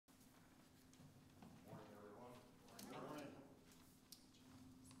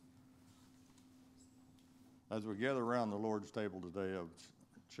As we gather around the Lord's table today, I've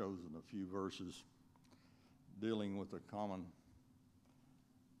chosen a few verses dealing with a common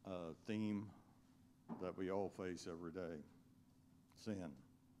theme that we all face every day: sin.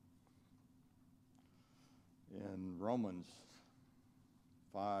 In Romans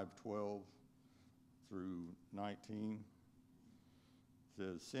 5:12 through 19, it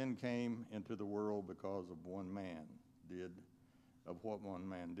says, "Sin came into the world because of what one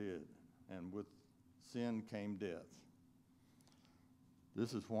man did, and with sin came death.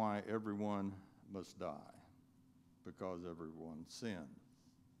 This is why everyone must die, because everyone sinned.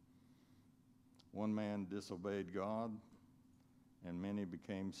 One man disobeyed God, and many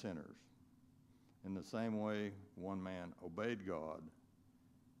became sinners. In the same way, one man obeyed God,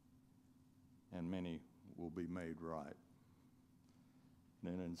 and many will be made right."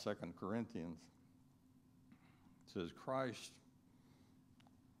 Then in 2 Corinthians, it says, "Christ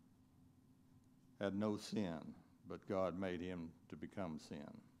had no sin, but God made him to become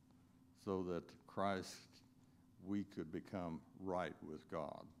sin, so that Christ we could become right with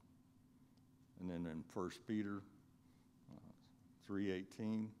God." And then in 1 Peter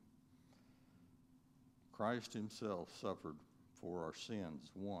 3:18, "Christ himself suffered for our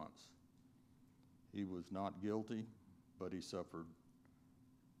sins once. He was not guilty, but he suffered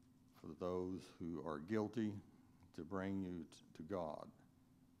for those who are guilty to bring you to God.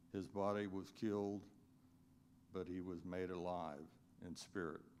 His body was killed, but he was made alive in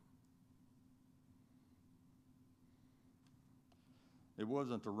spirit." It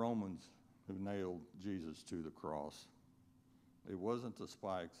wasn't the Romans who nailed Jesus to the cross. It wasn't the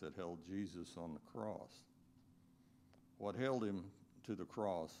spikes that held Jesus on the cross. What held him to the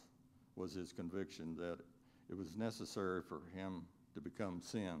cross was his conviction that it was necessary for him to become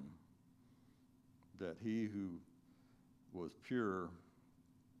sin, that he who was pure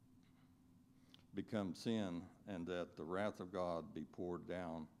become sin, and that the wrath of God be poured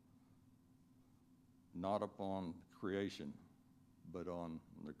down, not upon creation, but on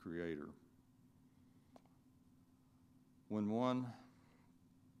the Creator. When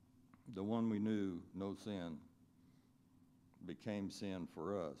the one we knew, no sin, became sin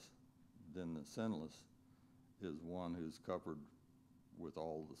for us, then the sinless is one who's covered with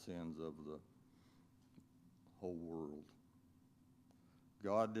all the sins of the whole world.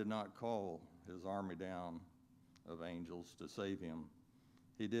 God did not call his army down of angels to save him.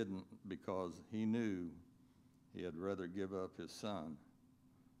 He didn't, because he knew he had rather give up his son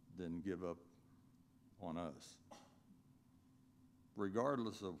than give up on us.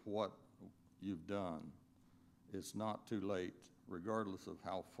 Regardless of what you've done, it's not too late. Regardless of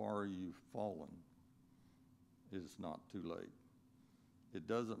how far you've fallen, it's not too late. It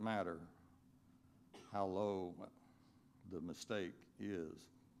doesn't matter how low the mistake is.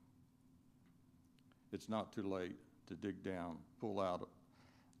 It's not too late to dig down, pull out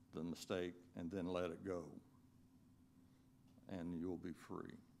the mistake, and then let it go, and you'll be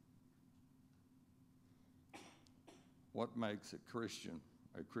free. What makes a Christian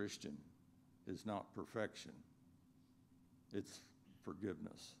is not perfection, it's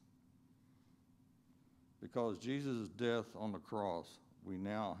forgiveness. Because Jesus' death on the cross, we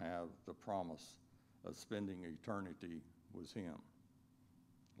now have the promise of spending eternity with him.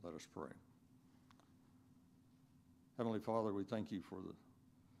 Let us pray. Heavenly Father, we thank you for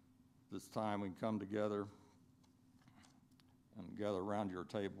this time we can come together and gather around your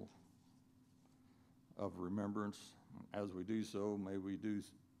table of remembrance. As we do so, may we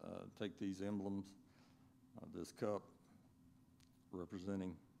take these emblems, this cup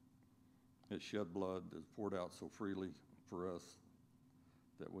representing his shed blood that's poured out so freely for us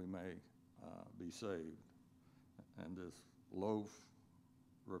that we may be saved, and this loaf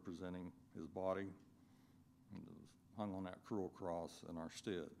representing his body that was hung on that cruel cross in our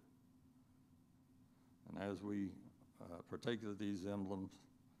stead. And as we partake of these emblems,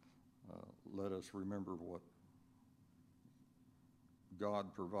 let us remember what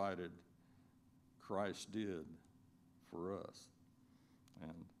God provided Christ did for us.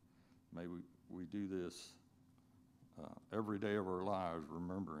 And may we do this every day of our lives,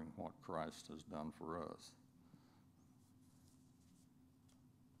 remembering what Christ has done for us.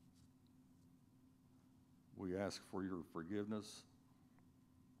 We ask for your forgiveness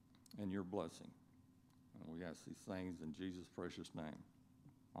and your blessing. And we ask these things in Jesus' precious name.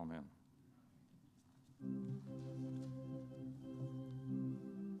 Amen.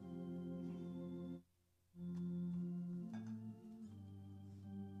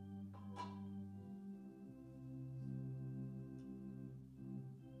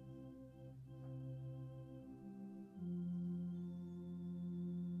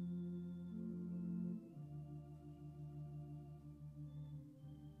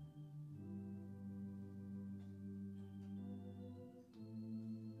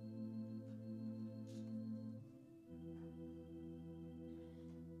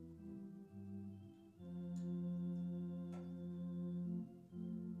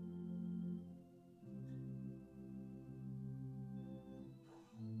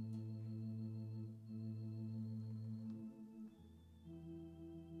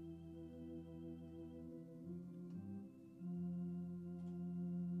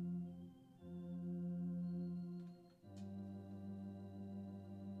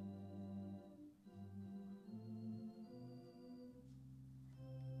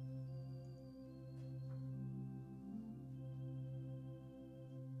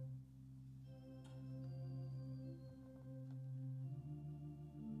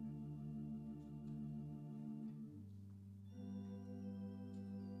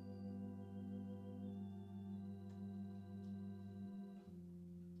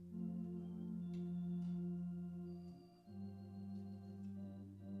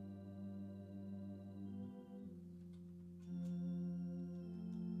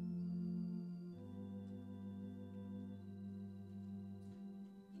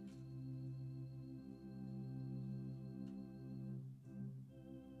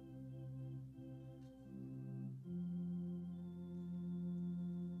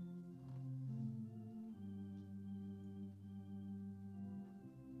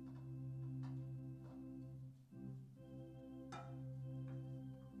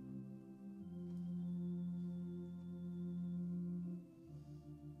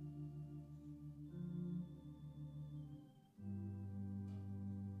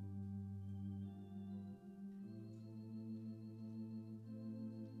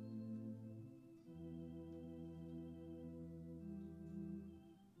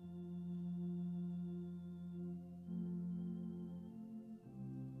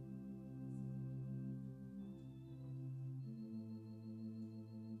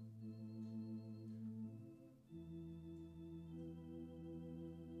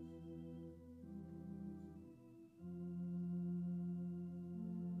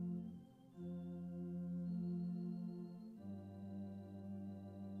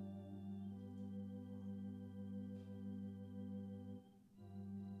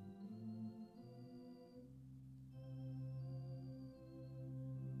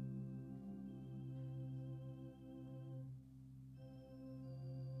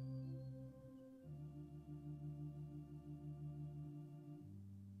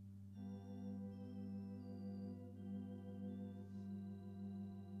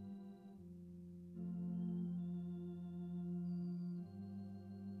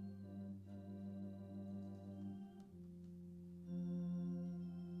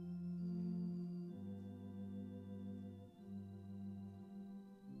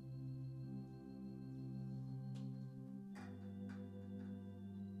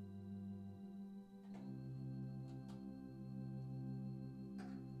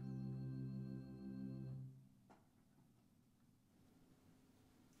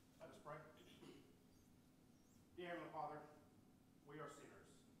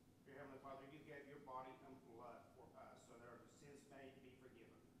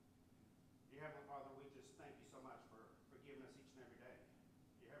 Dear Heavenly Father, we just thank you so much for forgiving us each and every day.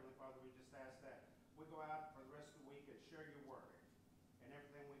 Dear Heavenly Father, we just ask that we go out for the rest of the week and share your word. And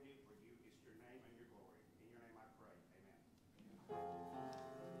everything we do for you is your name and your glory. In your name I pray. Amen.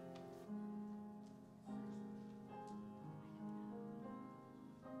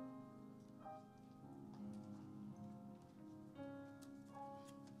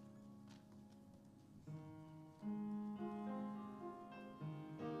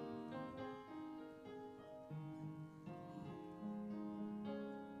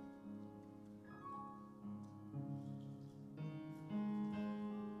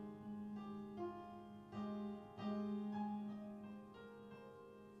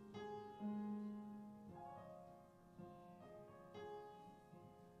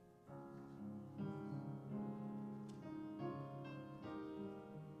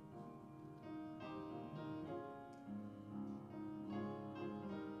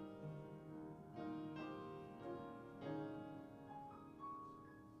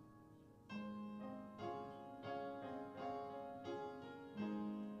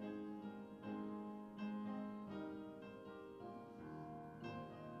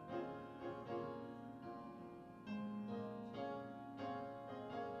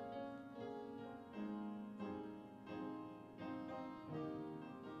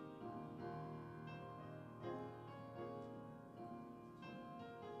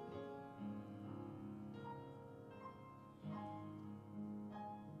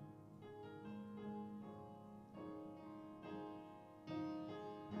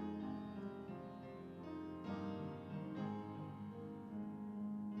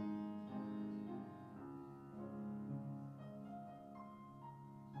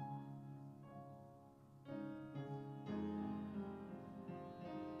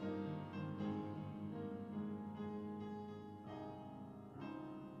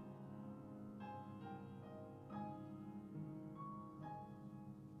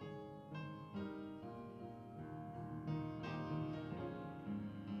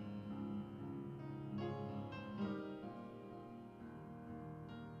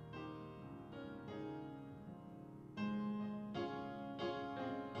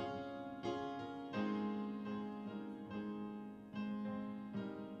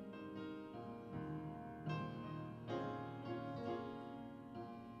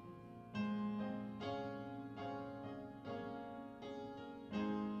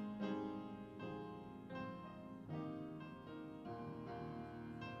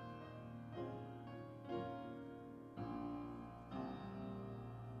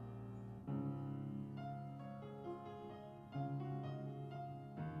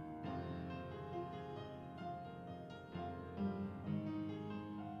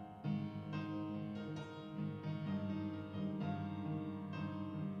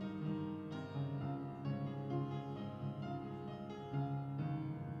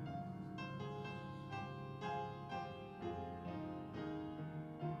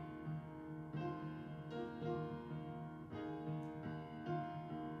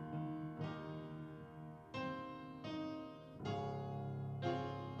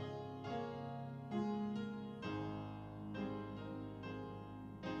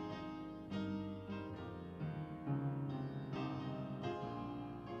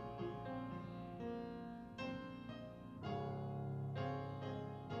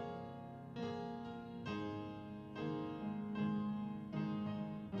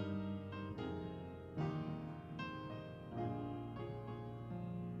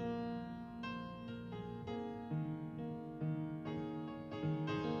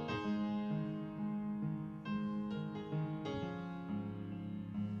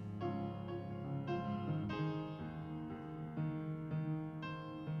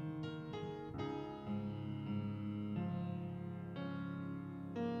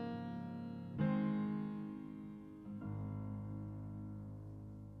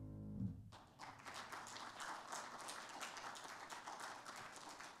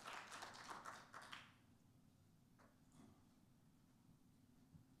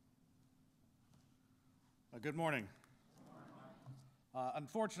 Good morning.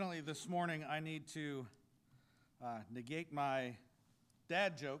 Unfortunately, this morning I need to negate my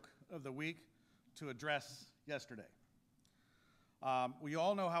dad joke of the week to address yesterday. We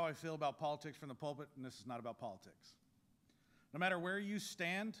all know how I feel about politics from the pulpit, and this is not about politics. No matter where you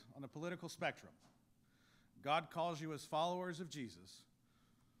stand on the political spectrum, God calls you as followers of Jesus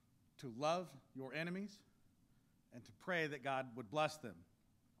to love your enemies and to pray that God would bless them.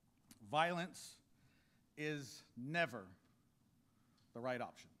 Violence is never the right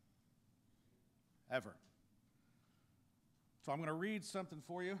option, ever. So I'm going to read something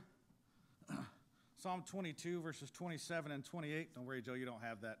for you Psalm 22, verses 27 and 28. Don't worry, Joe, you don't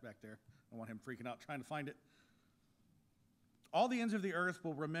have that back there. I don't want him freaking out trying to find it. All the ends of the earth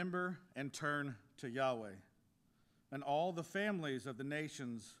will remember and turn to Yahweh, and all the families of the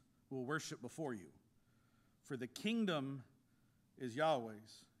nations will worship before you. For the kingdom is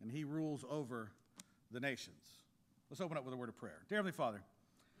Yahweh's, and he rules over the nations. Let's open up with a word of prayer. Dear Heavenly Father,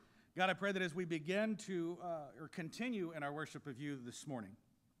 God, I pray that as we begin to, or continue in our worship of you this morning,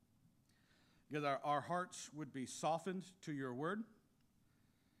 God, our hearts would be softened to your word.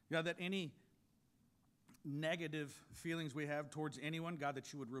 God, that any negative feelings we have towards anyone, God,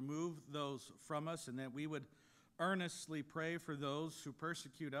 that you would remove those from us, and that we would earnestly pray for those who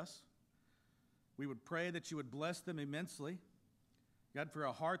persecute us. We would pray that you would bless them immensely. God, for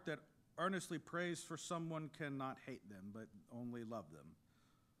a heart that earnestly prays for someone cannot hate them, but only love them.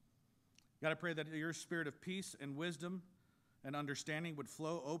 God, I pray that your spirit of peace and wisdom and understanding would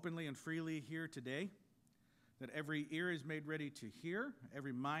flow openly and freely here today, that every ear is made ready to hear,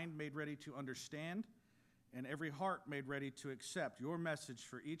 every mind made ready to understand, and every heart made ready to accept your message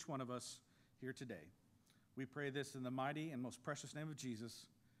for each one of us here today. We pray this in the mighty and most precious name of Jesus.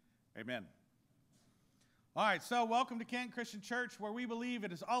 Amen. All right, so welcome to Canton Christian Church, where we believe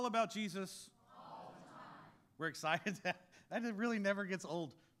it is all about Jesus. All the time. We're excited. That really never gets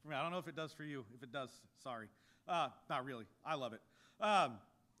old for me. I don't know if it does for you. If it does, sorry. Not really. I love it.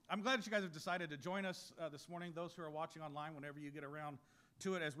 I'm glad that you guys have decided to join us this morning, those who are watching online, whenever you get around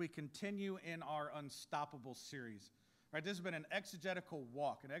to it, as we continue in our Unstoppable series. Right, this has been an exegetical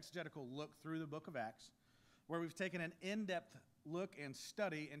walk, an exegetical look through the book of Acts, where we've taken an in-depth look and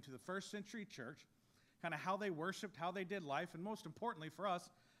study into the first century church, kind of how they worshiped, how they did life, and most importantly for us,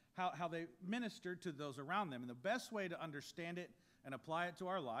 how they ministered to those around them. And the best way to understand it and apply it to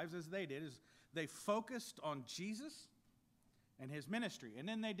our lives, as they did, is they focused on Jesus and his ministry. And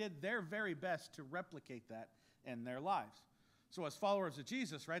then they did their very best to replicate that in their lives. So as followers of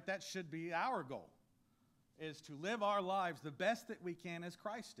Jesus, right, that should be our goal, is to live our lives the best that we can as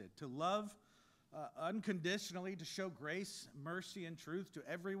Christ did, to love unconditionally, to show grace, mercy, and truth to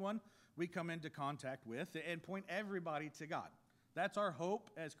everyone we come into contact with, and point everybody to God. That's our hope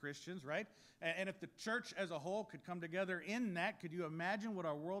as Christians, right? And if the church as a whole could come together in that, could you imagine what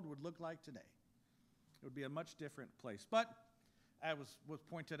our world would look like today? It would be a much different place. But as was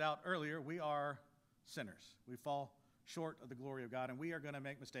pointed out earlier, we are sinners. We fall short of the glory of God, and we are going to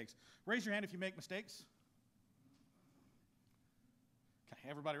make mistakes. Raise your hand if you make mistakes. Okay,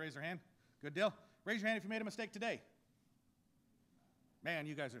 everybody raise their hand. Good deal. Raise your hand if you made a mistake today. Man,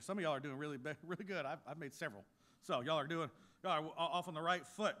 you guys some of y'all are doing really good. I've made several. So y'all are off on the right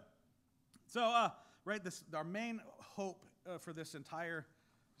foot. So, right, our main hope for this entire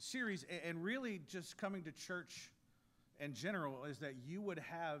series, and really just coming to church in general, is that you would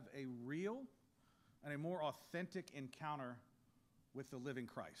have a real and a more authentic encounter with the living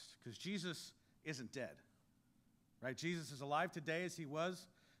Christ. Because Jesus isn't dead, right? Jesus is alive today as he was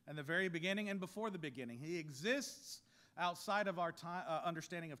in the very beginning and before the beginning. He exists outside of our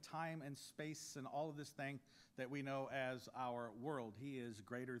understanding of time and space and all of this thing that we know as our world. He is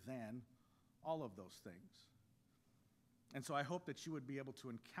greater than all of those things. And so I hope that you would be able to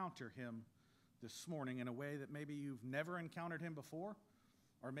encounter him this morning in a way that maybe you've never encountered him before,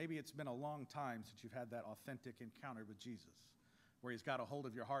 or maybe it's been a long time since you've had that authentic encounter with Jesus, where he's got a hold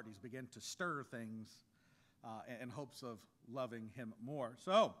of your heart. He's begun to stir things in hopes of loving him more.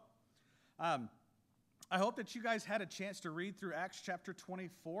 So, I hope that you guys had a chance to read through Acts chapter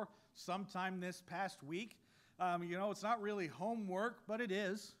 24 sometime this past week. It's not really homework, but it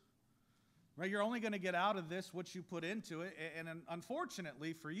is. Right? You're only going to get out of this what you put into it. And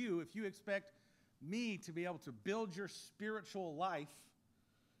unfortunately for you, if you expect me to be able to build your spiritual life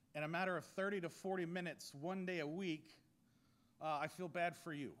in a matter of 30 to 40 minutes, one day a week, I feel bad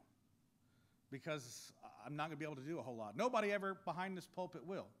for you, because I'm not going to be able to do a whole lot. Nobody ever behind this pulpit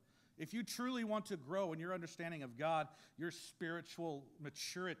will. If you truly want to grow in your understanding of God, your spiritual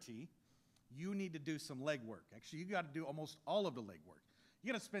maturity, you need to do some legwork. Actually, you got to do almost all of the legwork.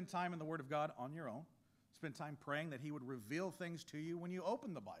 You got to spend time in the Word of God on your own. Spend time praying that he would reveal things to you when you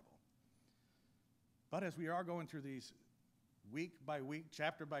open the Bible. But as we are going through these week by week,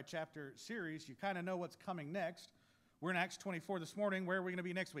 chapter by chapter series, you kind of know what's coming next. We're in Acts 24 this morning. Where are we going to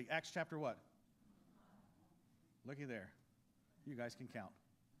be next week? Acts chapter what? Looky there. You guys can count.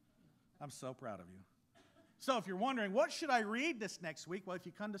 I'm so proud of you. So if you're wondering, what should I read this next week? Well, if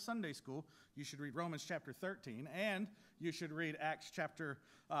you come to Sunday school, you should read Romans chapter 13, and you should read Acts chapter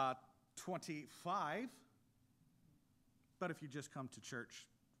 25. But if you just come to church,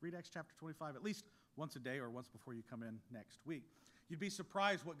 read Acts chapter 25 at least once a day or once before you come in next week. You'd be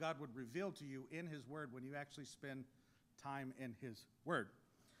surprised what God would reveal to you in his word when you actually spend time in his word.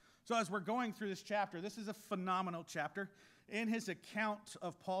 So as we're going through this chapter, this is a phenomenal chapter. In his account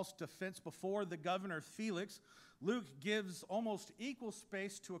of Paul's defense before the governor Felix, Luke gives almost equal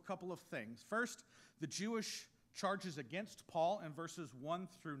space to a couple of things. First, the Jewish charges against Paul in verses 1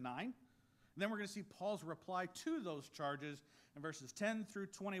 through 9. And then we're going to see Paul's reply to those charges in verses 10 through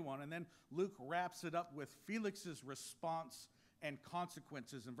 21. And then Luke wraps it up with Felix's response and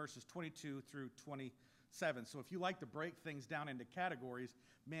consequences in verses 22 through 27. So if you like to break things down into categories,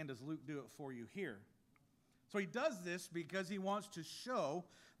 man, does Luke do it for you here. So he does this because he wants to show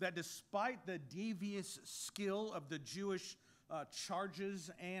that despite the devious skill of the Jewish charges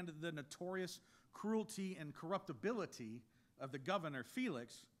and the notorious cruelty and corruptibility of the governor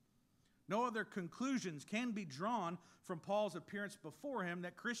Felix, no other conclusions can be drawn from Paul's appearance before him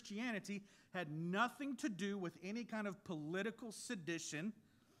that Christianity had nothing to do with any kind of political sedition,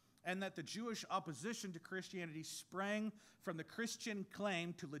 and that the Jewish opposition to Christianity sprang from the Christian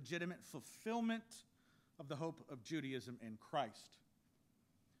claim to legitimate fulfillment of the hope of Judaism in Christ.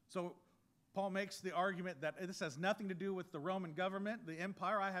 So Paul makes the argument that this has nothing to do with the Roman government, the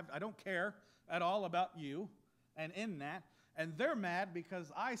empire. I don't care at all about you and in that. And they're mad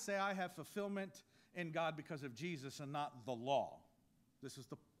because I say I have fulfillment in God because of Jesus and not the law. This is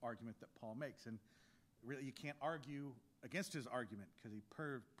the argument that Paul makes. And really, you can't argue against his argument because he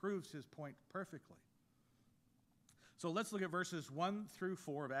proves his point perfectly. So let's look at verses 1 through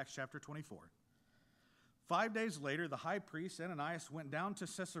 4 of Acts chapter 24. 5 days later, the high priest Ananias went down to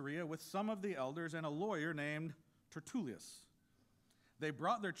Caesarea with some of the elders and a lawyer named Tertullus. They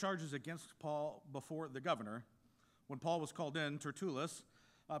brought their charges against Paul before the governor. When Paul was called in, Tertullus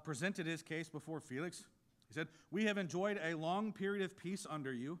presented his case before Felix. He said, "We have enjoyed a long period of peace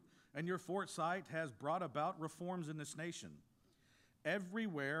under you, and your foresight has brought about reforms in this nation.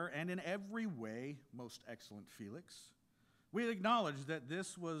 Everywhere and in every way, most excellent Felix, we acknowledge that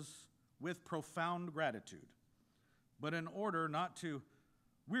this was with profound gratitude. But in order not to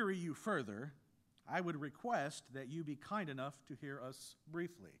weary you further, I would request that you be kind enough to hear us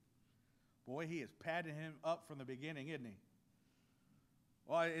briefly." Boy, he is padding him up from the beginning, isn't he?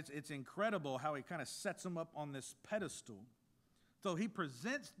 Well, it's incredible how he kind of sets them up on this pedestal. So he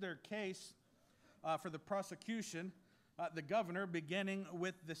presents their case for the prosecution, the governor, beginning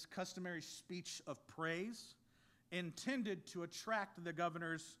with this customary speech of praise intended to attract the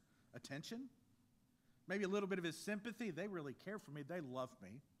governor's attention, maybe a little bit of his sympathy. They really care for me. They love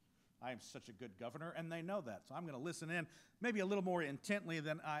me. I am such a good governor, and they know that. So I'm going to listen in maybe a little more intently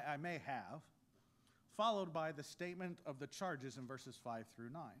than I may have, followed by the statement of the charges in verses 5 through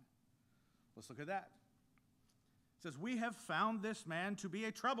 9. Let's look at that. It says, "We have found this man to be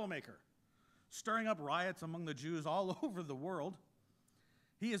a troublemaker, stirring up riots among the Jews all over the world.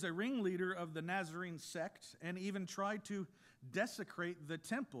 He is a ringleader of the Nazarene sect and even tried to desecrate the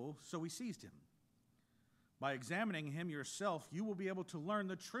temple, so we seized him. By examining him yourself, you will be able to learn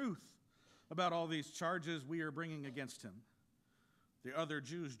the truth about all these charges we are bringing against him." The other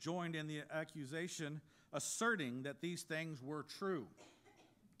Jews joined in the accusation, asserting that these things were true.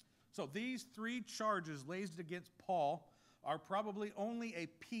 So these three charges laid against Paul are probably only a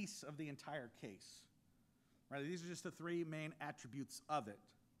piece of the entire case. Right? These are just the three main attributes of it.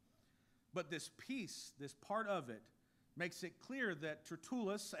 But this piece, this part of it, makes it clear that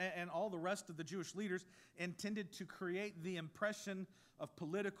Tertullus and all the rest of the Jewish leaders intended to create the impression of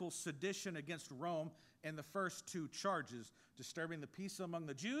political sedition against Rome in the first two charges, disturbing the peace among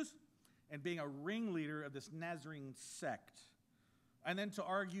the Jews and being a ringleader of this Nazarene sect. And then to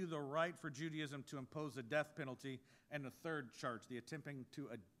argue the right for Judaism to impose a death penalty, and the third charge, the attempting to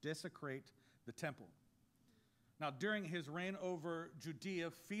desecrate the temple. Now, during his reign over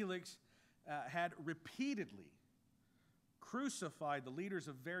Judea, Felix had repeatedly crucified the leaders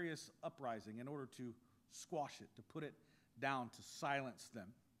of various uprisings in order to squash it, to put it down, to silence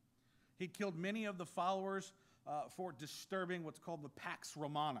them. He killed many of the followers for disturbing what's called the Pax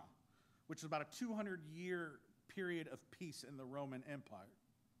Romana, which is about a 200-year period of peace in the Roman Empire.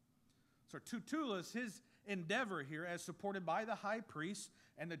 So Tertullus, his endeavor here, as supported by the high priest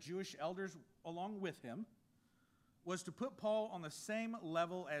and the Jewish elders along with him, was to put Paul on the same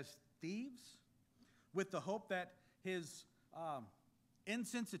level as thieves, with the hope that his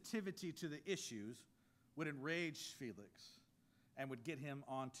insensitivity to the issues would enrage Felix and would get him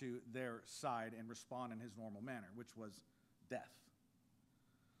onto their side and respond in his normal manner, which was death.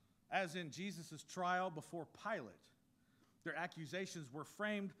 As in Jesus' trial before Pilate, their accusations were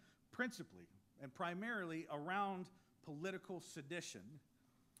framed principally and primarily around political sedition,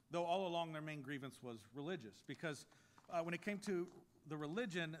 though all along their main grievance was religious, because when it came to the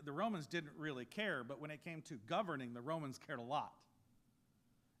religion, the Romans didn't really care, but when it came to governing, the Romans cared a lot.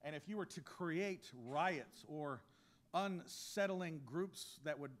 And if you were to create riots or unsettling groups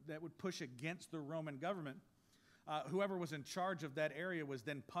that would push against the Roman government, whoever was in charge of that area was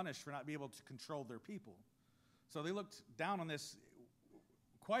then punished for not being able to control their people. So they looked down on this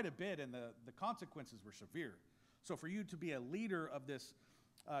quite a bit, and the consequences were severe. So for you to be a leader of this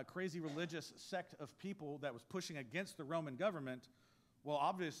crazy religious sect of people that was pushing against the Roman government, well,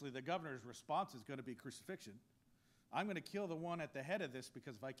 obviously the governor's response is going to be crucifixion. I'm going to kill the one at the head of this,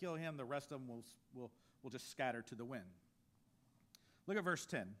 because if I kill him, the rest of them will just scatter to the wind. Look at verse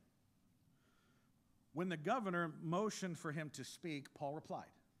 10. When the governor motioned for him to speak, Paul replied,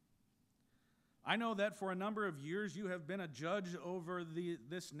 I know that for a number of years you have been a judge over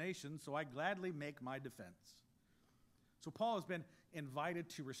this nation, so I gladly make my defense. So Paul has been invited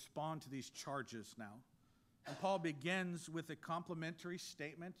to respond to these charges now. And Paul begins with a complimentary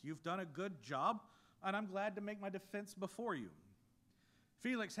statement. You've done a good job, and I'm glad to make my defense before you.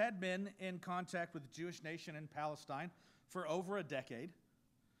 Felix had been in contact with the Jewish nation in Palestine for over a decade,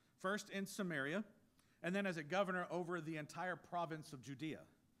 first in Samaria, and then as a governor over the entire province of Judea.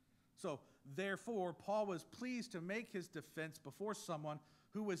 So, therefore, Paul was pleased to make his defense before someone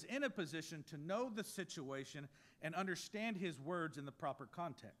who was in a position to know the situation and understand his words in the proper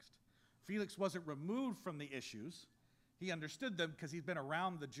context. Felix wasn't removed from the issues. He understood them because he's been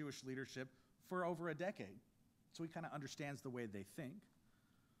around the Jewish leadership for over a decade. So he kind of understands the way they think.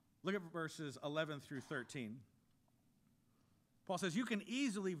 Look at verses 11 through 13. Paul says, you can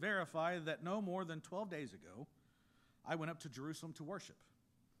easily verify that no more than 12 days ago, I went up to Jerusalem to worship.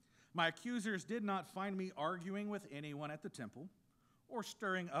 My accusers did not find me arguing with anyone at the temple or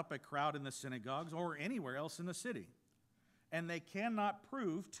stirring up a crowd in the synagogues or anywhere else in the city. And they cannot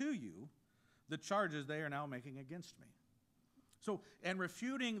prove to you the charges they are now making against me. So, in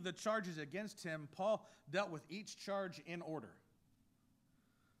refuting the charges against him, Paul dealt with each charge in order.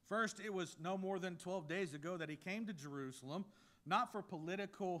 First, it was no more than 12 days ago that he came to Jerusalem, not for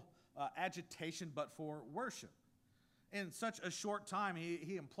political agitation, but for worship. In such a short time,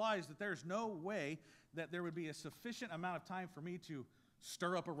 he implies that there's no way that there would be a sufficient amount of time for me to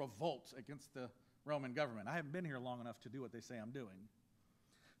stir up a revolt against the Roman government. I haven't been here long enough to do what they say I'm doing.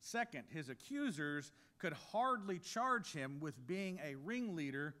 Second, his accusers could hardly charge him with being a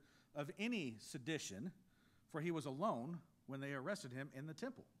ringleader of any sedition, for he was alone when they arrested him in the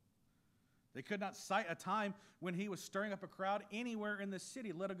temple. They could not cite a time when he was stirring up a crowd anywhere in the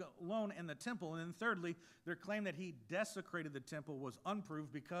city, let alone in the temple. And then thirdly, their claim that he desecrated the temple was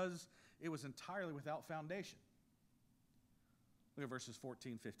unproved because it was entirely without foundation. Look at verses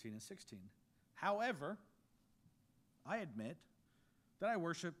 14, 15, and 16. However, I admit that I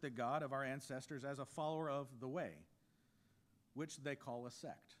worship the God of our ancestors as a follower of the way, which they call a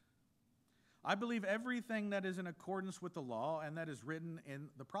sect. I believe everything that is in accordance with the law and that is written in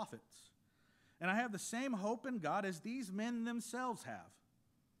the prophets. And I have the same hope in God as these men themselves have,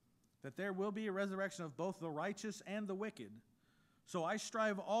 that there will be a resurrection of both the righteous and the wicked. So I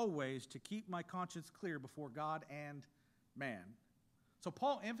strive always to keep my conscience clear before God and man. So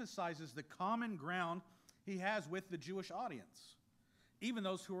Paul emphasizes the common ground he has with the Jewish audience, even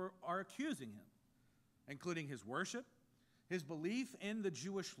those who are accusing him, including his worship, his belief in the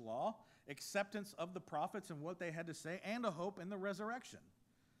Jewish law, acceptance of the prophets and what they had to say, and a hope in the resurrection.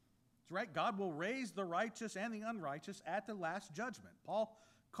 That's right, God will raise the righteous and the unrighteous at the last judgment. Paul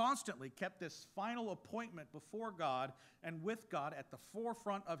constantly kept this final appointment before God and with God at the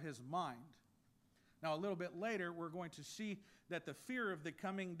forefront of his mind. Now, a little bit later, we're going to see that the fear of the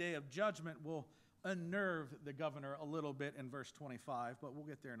coming day of judgment will unnerve the governor a little bit in verse 25, but we'll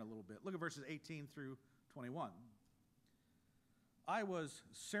get there in a little bit. Look at verses 18 through 21. I was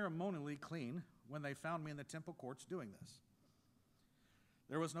ceremonially clean when they found me in the temple courts doing this.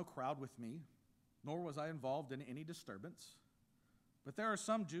 There was no crowd with me, nor was I involved in any disturbance. But there are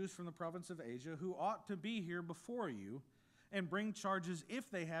some Jews from the province of Asia who ought to be here before you and bring charges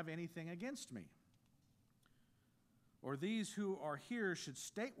if they have anything against me. Or these who are here should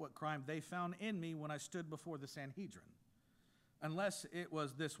state what crime they found in me when I stood before the Sanhedrin, unless it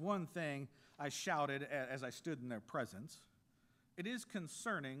was this one thing I shouted as I stood in their presence. It is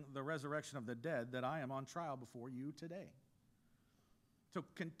concerning the resurrection of the dead that I am on trial before you today. So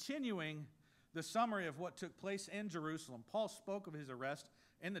continuing the summary of what took place in Jerusalem, Paul spoke of his arrest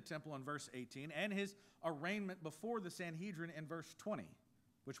in the temple in verse 18 and his arraignment before the Sanhedrin in verse 20,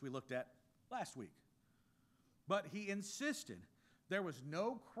 which we looked at last week. But he insisted there was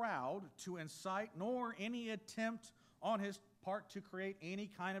no crowd to incite nor any attempt on his part to create any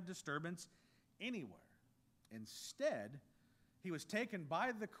kind of disturbance anywhere. Instead, he was taken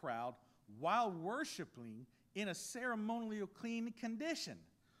by the crowd while worshiping in a ceremonially clean condition.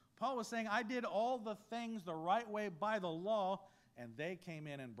 Paul was saying, I did all the things the right way by the law, and they came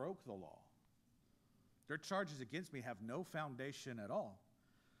in and broke the law. Their charges against me have no foundation at all.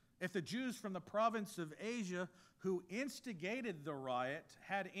 If the Jews from the province of Asia who instigated the riot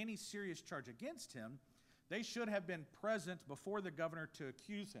had any serious charge against him, they should have been present before the governor to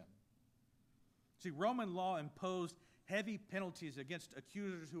accuse him. See, Roman law imposed heavy penalties against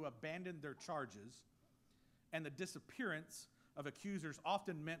accusers who abandoned their charges, and the disappearance of accusers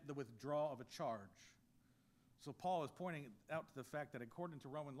often meant the withdrawal of a charge. So Paul is pointing out to the fact that according to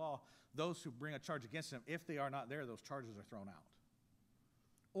Roman law, those who bring a charge against them, if they are not there, those charges are thrown out.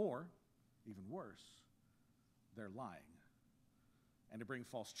 Or, even worse, they're lying. And to bring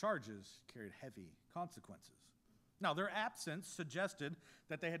false charges carried heavy consequences. Now, their absence suggested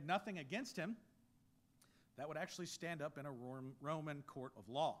that they had nothing against him that would actually stand up in a Roman court of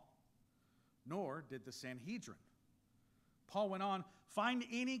law. Nor did the Sanhedrin. Paul went on, find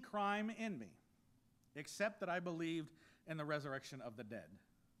any crime in me, except that I believed in the resurrection of the dead.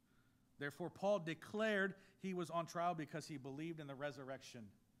 Therefore, Paul declared he was on trial because he believed in the resurrection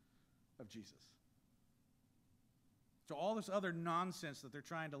of Jesus. So all this other nonsense that they're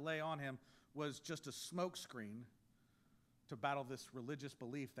trying to lay on him was just a smokescreen to battle this religious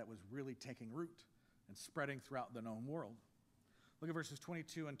belief that was really taking root and spreading throughout the known world. Look at verses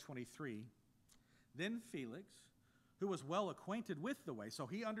 22 and 23. Then Felix, who was well acquainted with the way, so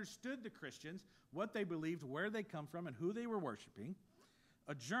he understood the Christians, what they believed, where they come from, and who they were worshiping,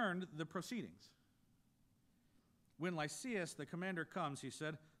 adjourned the proceedings. When Lysias, the commander, comes, he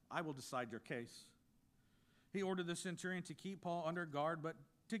said, I will decide your case. He ordered the centurion to keep Paul under guard, but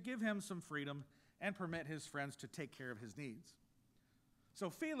to give him some freedom and permit his friends to take care of his needs. So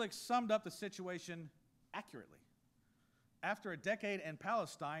Felix summed up the situation accurately. After a decade in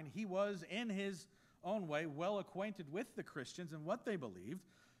Palestine, he was, in his own way, well acquainted with the Christians and what they believed.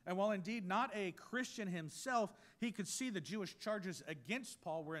 And while indeed not a Christian himself, he could see the Jewish charges against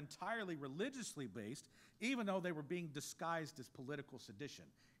Paul were entirely religiously based, even though they were being disguised as political sedition.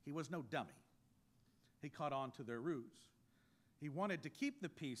 He was no dummy. He caught on to their ruse. He wanted to keep the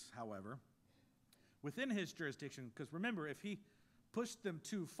peace, however, within his jurisdiction, because remember, if he pushed them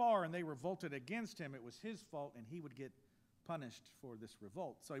too far and they revolted against him, it was his fault and he would get punished for this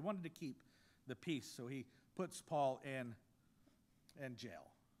revolt. So he wanted to keep the peace, so he puts Paul in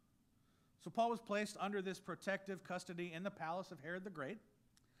jail. So Paul was placed under this protective custody in the palace of Herod the Great.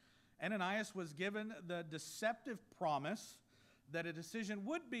 Ananias was given the deceptive promise that a decision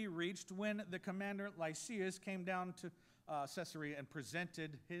would be reached when the commander Lysias came down to Caesarea and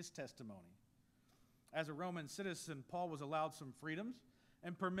presented his testimony. As a Roman citizen, Paul was allowed some freedoms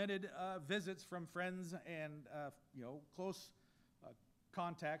and permitted visits from friends and close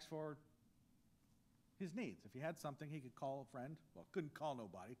contacts for his needs. If he had something, he could call a friend. Well, couldn't call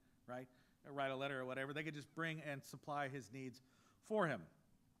nobody, right? Or write a letter or whatever. They could just bring and supply his needs for him.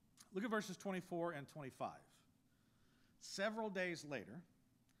 Look at verses 24 and 25. Several days later,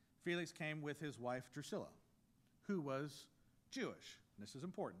 Felix came with his wife Drusilla, who was Jewish. This is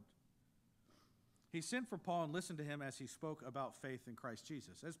important. He sent for Paul and listened to him as he spoke about faith in Christ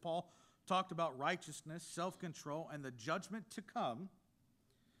Jesus. As Paul talked about righteousness, self-control, and the judgment to come,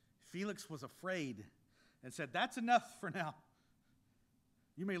 Felix was afraid and said, "That's enough for now.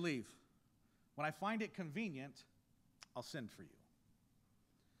 You may leave. When I find it convenient, I'll send for you."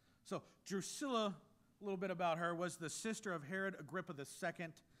 So Drusilla, a little bit about her, was the sister of Herod Agrippa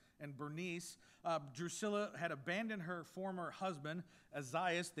II and Bernice. Drusilla had abandoned her former husband,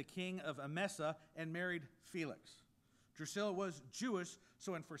 Azias, the king of Emesa, and married Felix. Drusilla was Jewish,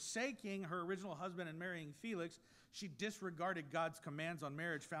 so in forsaking her original husband and marrying Felix, she disregarded God's commands on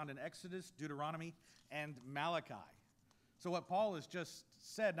marriage found in Exodus, Deuteronomy, and Malachi. So what Paul has just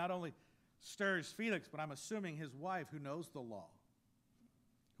said not only stirs Felix, but I'm assuming his wife, who knows the law,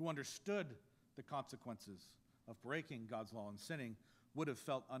 who understood the consequences of breaking God's law and sinning, would have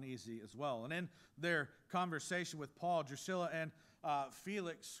felt uneasy as well. And in their conversation with Paul, Drusilla and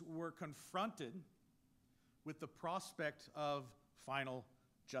Felix were confronted with the prospect of final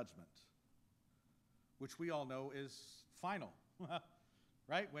judgment, which we all know is final,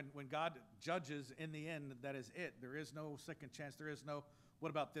 right? When God judges in the end, that is it. There is no second chance. There is no, what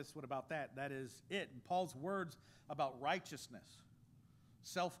about this, what about that? That is it. And Paul's words about righteousness,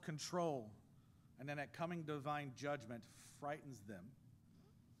 self-control, and then that coming divine judgment frightens them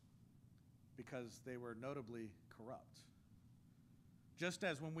because they were notably corrupt. Just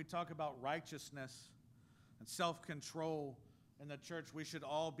as when we talk about righteousness and self-control in the church, we should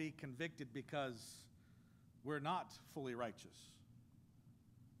all be convicted because we're not fully righteous.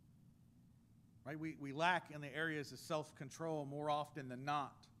 Right? We lack in the areas of self-control more often than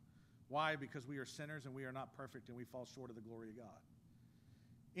not. Why? Because we are sinners and we are not perfect and we fall short of the glory of God.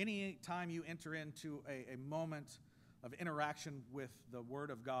 Any time you enter into a moment of interaction with the Word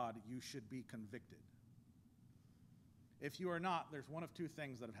of God, you should be convicted. If you are not, there's one of two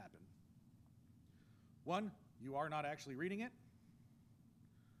things that have happened. One, you are not actually reading it.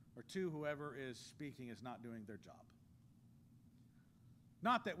 Or two, whoever is speaking is not doing their job.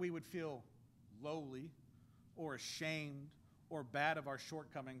 Not that we would feel lowly or ashamed or bad of our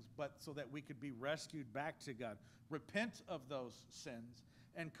shortcomings, but so that we could be rescued back to God, repent of those sins,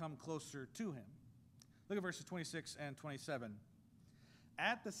 and come closer to Him. Look at verses 26 and 27.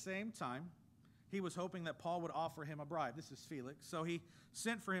 At the same time, he was hoping that Paul would offer him a bribe. This is Felix. So he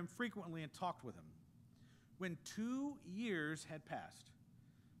sent for him frequently and talked with him. When 2 years had passed,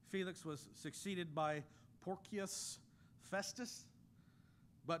 Felix was succeeded by Porcius Festus,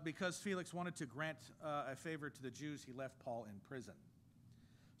 but because Felix wanted to grant a favor to the Jews, he left Paul in prison.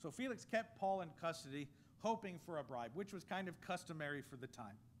 So Felix kept Paul in custody, hoping for a bribe, which was kind of customary for the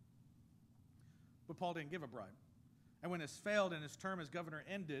time. But Paul didn't give a bribe. And when this failed and his term as governor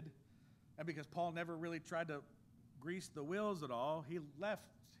ended, and because Paul never really tried to grease the wheels at all, he left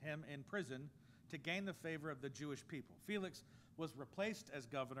him in prison to gain the favor of the Jewish people. Felix was replaced as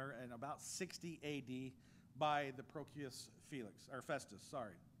governor in about 60 A.D. by the Porcius Festus.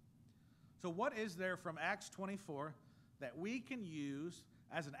 So what is there from Acts 24 that we can use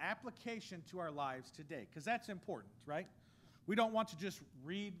as an application to our lives today? Because that's important, right? We don't want to just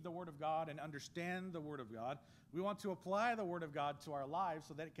read the Word of God and understand the Word of God. We want to apply the Word of God to our lives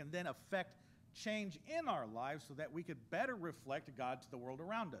so that it can then affect change in our lives so that we could better reflect God to the world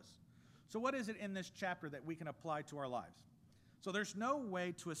around us. So what is it in this chapter that we can apply to our lives? So there's no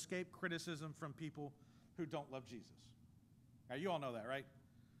way to escape criticism from people who don't love Jesus. Now, you all know that, right?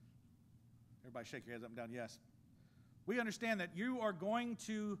 Everybody shake your heads up and down, yes. We understand that you are going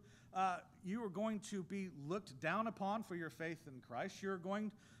to be looked down upon for your faith in Christ. You're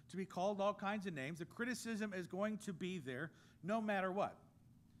going to be called all kinds of names. The criticism is going to be there no matter what.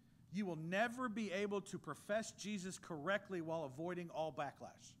 You will never be able to profess Jesus correctly while avoiding all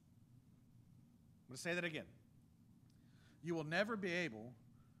backlash. I'm going to say that again. You will never be able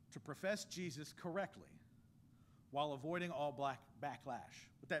to profess Jesus correctly while avoiding all backlash.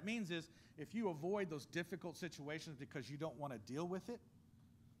 What that means is if you avoid those difficult situations because you don't want to deal with it,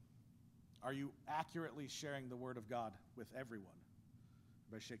 are you accurately sharing the Word of God with everyone?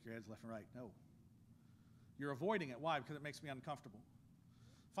 Everybody shake your heads left and right. No. You're avoiding it. Why? Because it makes me uncomfortable.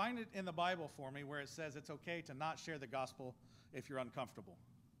 Find it in the Bible for me where it says it's okay to not share the gospel if you're uncomfortable.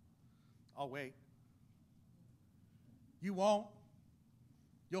 I'll wait. You won't.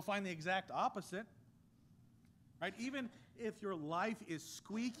 You'll find the exact opposite. Right? Even if your life is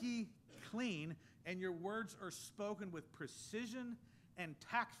squeaky clean and your words are spoken with precision and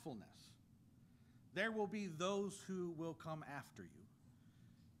tactfulness, there will be those who will come after you.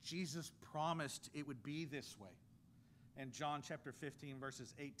 Jesus promised it would be this way. In John chapter 15,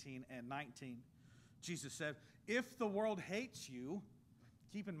 verses 18 and 19, Jesus said, if the world hates you,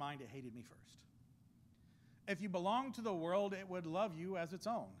 keep in mind it hated me first. If you belong to the world, it would love you as its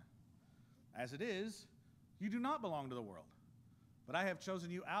own. As it is, you do not belong to the world, but I have chosen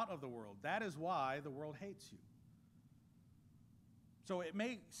you out of the world. That is why the world hates you. So it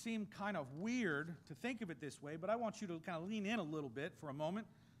may seem kind of weird to think of it this way, but I want you to kind of lean in a little bit for a moment.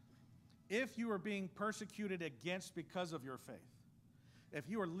 If you are being persecuted against because of your faith, if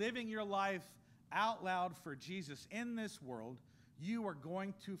you are living your life out loud for Jesus in this world, you are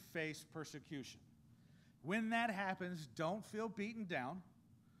going to face persecution. When that happens, don't feel beaten down.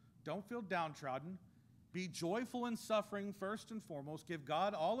 Don't feel downtrodden. Be joyful in suffering first and foremost. Give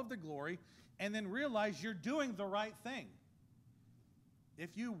God all of the glory, and then realize you're doing the right thing.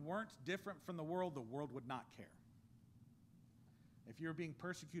 If you weren't different from the world would not care. If you're being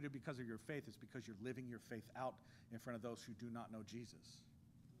persecuted because of your faith, it's because you're living your faith out in front of those who do not know Jesus.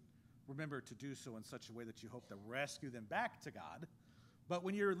 Remember to do so in such a way that you hope to rescue them back to God. But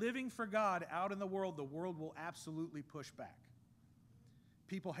when you're living for God out in the world will absolutely push back.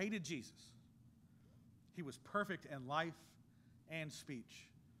 People hated Jesus. He was perfect in life and speech.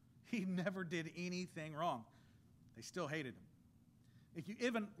 He never did anything wrong. They still hated him. If you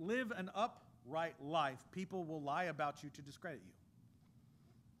even live an upright life, people will lie about you to discredit you.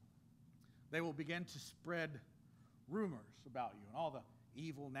 They will begin to spread rumors about you and all the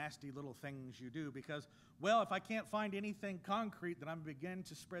evil, nasty little things you do because, well, if I can't find anything concrete, then I'm beginning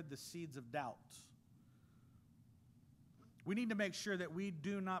to spread the seeds of doubt. We need to make sure that we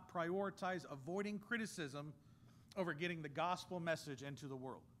do not prioritize avoiding criticism over getting the gospel message into the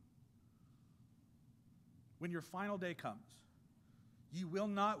world. When your final day comes, you will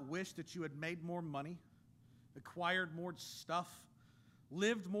not wish that you had made more money, acquired more stuff,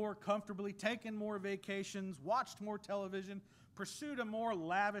 lived more comfortably, taken more vacations, watched more television, pursued a more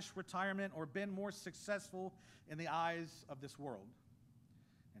lavish retirement, or been more successful in the eyes of this world.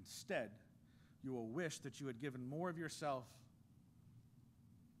 Instead, you will wish that you had given more of yourself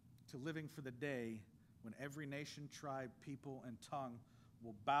to living for the day when every nation, tribe, people, and tongue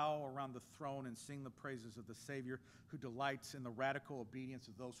will bow around the throne and sing the praises of the Savior who delights in the radical obedience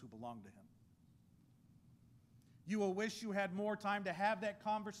of those who belong to him. You will wish you had more time to have that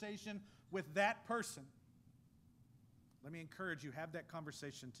conversation with that person. Let me encourage you, have that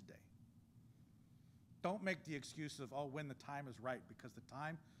conversation today. Don't make the excuse of, oh, when the time is right, because the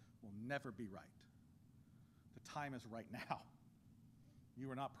time will never be right. The time is right now.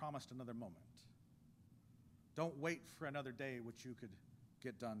 You are not promised another moment. Don't wait for another day which you could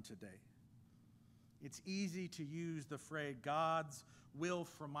get done today. It's easy to use the phrase, God's will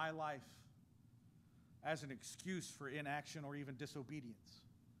for my life, as an excuse for inaction or even disobedience.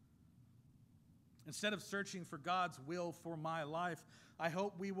 Instead of searching for God's will for my life, I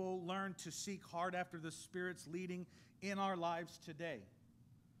hope we will learn to seek hard after the Spirit's leading in our lives today,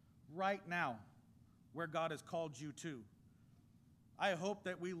 right now, where God has called you to. I hope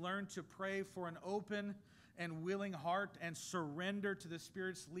that we learn to pray for an open and willing heart and surrender to the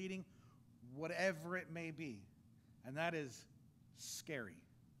Spirit's leading, whatever it may be. And that is scary.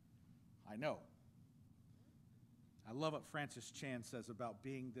 I know. I love what Francis Chan says about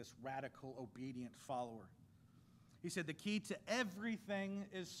being this radical, obedient follower. He said, the key to everything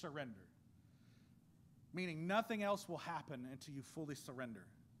is surrender, meaning nothing else will happen until you fully surrender.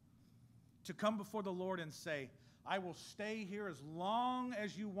 To come before the Lord and say, I will stay here as long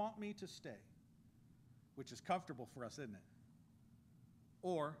as you want me to stay, which is comfortable for us, isn't it?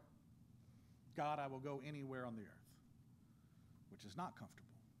 Or, God, I will go anywhere on the earth, which is not comfortable.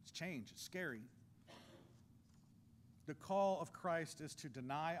 It's change. It's scary. The call of Christ is to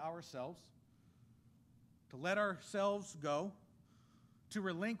deny ourselves, to let ourselves go, to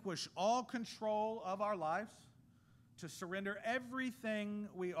relinquish all control of our lives, to surrender everything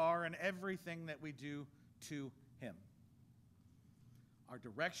we are and everything that we do to Him. Our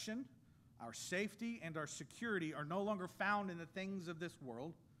direction, our safety, and our security are no longer found in the things of this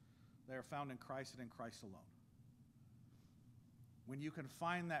world. They are found in Christ and in Christ alone. When you can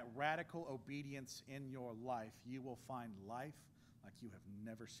find that radical obedience in your life, you will find life like you have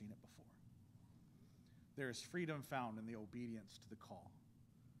never seen it before. There is freedom found in the obedience to the call.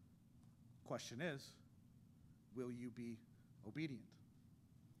 Question is, will you be obedient?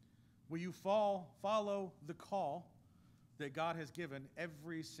 Will you follow the call that God has given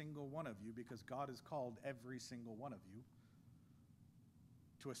every single one of you, because God has called every single one of you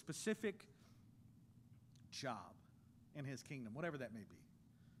to a specific job in His kingdom, whatever that may be.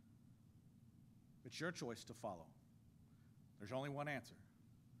 It's your choice to follow. There's only one answer.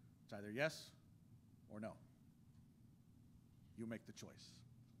 It's either yes or no. You make the choice.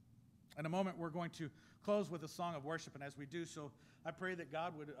 In a moment, we're going to close with a song of worship, and as we do so, I pray that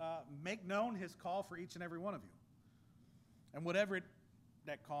God would make known His call for each and every one of you. And whatever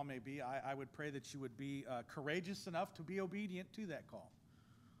that call may be, I would pray that you would be courageous enough to be obedient to that call.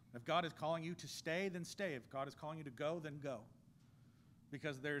 If God is calling you to stay, then stay. If God is calling you to go, then go.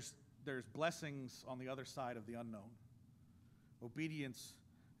 Because there's blessings on the other side of the unknown. Obedience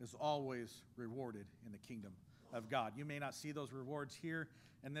is always rewarded in the kingdom of God. You may not see those rewards here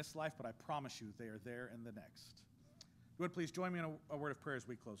in this life, but I promise you they are there in the next. If you would please join me in a word of prayer as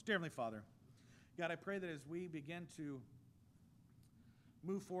we close. Dear Heavenly Father, God, I pray that as we begin to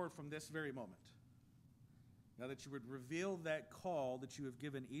move forward from this very moment, God, that you would reveal that call that you have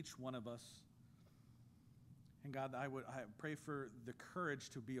given each one of us. And God, I pray for the courage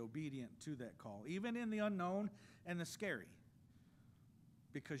to be obedient to that call, even in the unknown and the scary,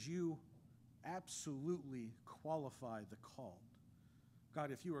 because you absolutely qualify the called. God,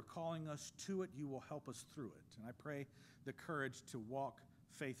 if you are calling us to it, you will help us through it. And I pray the courage to walk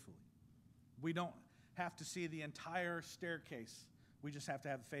faithfully. We don't have to see the entire staircase. We just have to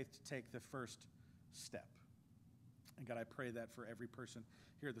have faith to take the first step. And God, I pray that for every person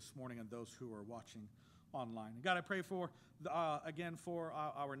here this morning and those who are watching online. And God, I pray for, again, for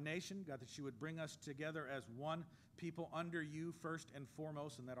our nation, God, that you would bring us together as one people under you first and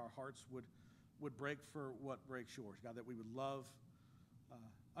foremost, and that our hearts would break for what breaks yours. God, that we would love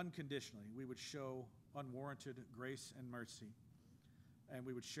unconditionally. We would show unwarranted grace and mercy. And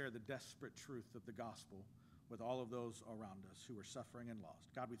we would share the desperate truth of the gospel with all of those around us who are suffering and lost.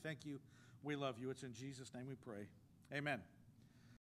 God, we thank you. We love you. It's in Jesus' name we pray. Amen.